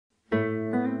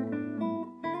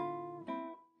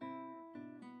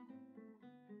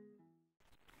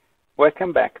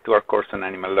Welcome back to our course on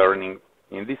animal learning.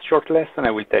 In this short lesson, I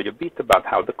will tell you a bit about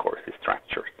how the course is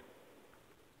structured.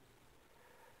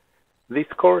 This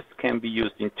course can be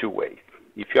used in two ways.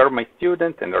 If you are my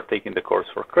student and are taking the course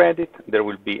for credit, there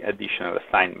will be additional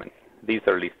assignments. These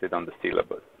are listed on the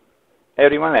syllabus.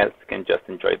 Everyone else can just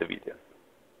enjoy the videos.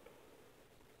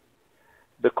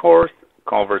 The course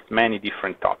covers many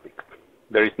different topics.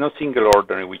 There is no single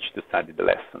order in which to study the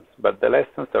lessons, but the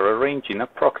lessons are arranged in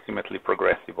approximately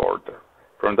progressive order,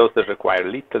 from those that require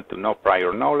little to no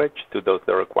prior knowledge to those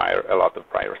that require a lot of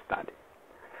prior study.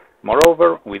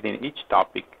 Moreover, within each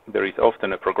topic, there is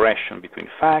often a progression between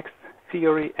facts,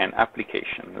 theory, and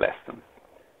application lessons.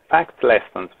 Facts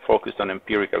lessons focus on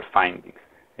empirical findings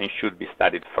and should be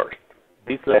studied first.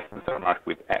 These lessons are marked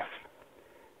with F.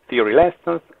 Theory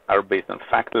lessons are based on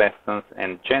fact lessons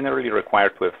and generally require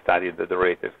to have studied the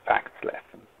related facts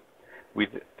lessons. With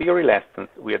theory lessons,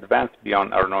 we advance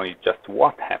beyond our knowing just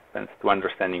what happens to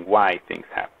understanding why things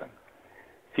happen.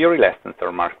 Theory lessons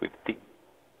are marked with T.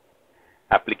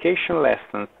 Application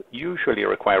lessons usually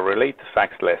require related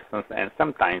facts lessons and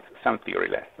sometimes some theory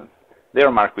lessons. They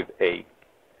are marked with A.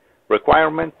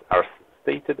 Requirements are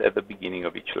stated at the beginning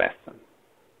of each lesson.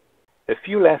 A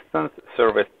few lessons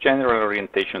serve as general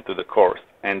orientation to the course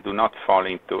and do not fall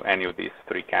into any of these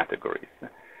three categories.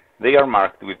 They are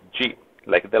marked with G,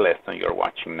 like the lesson you are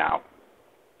watching now.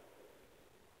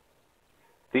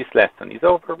 This lesson is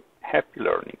over. Happy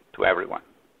learning to everyone.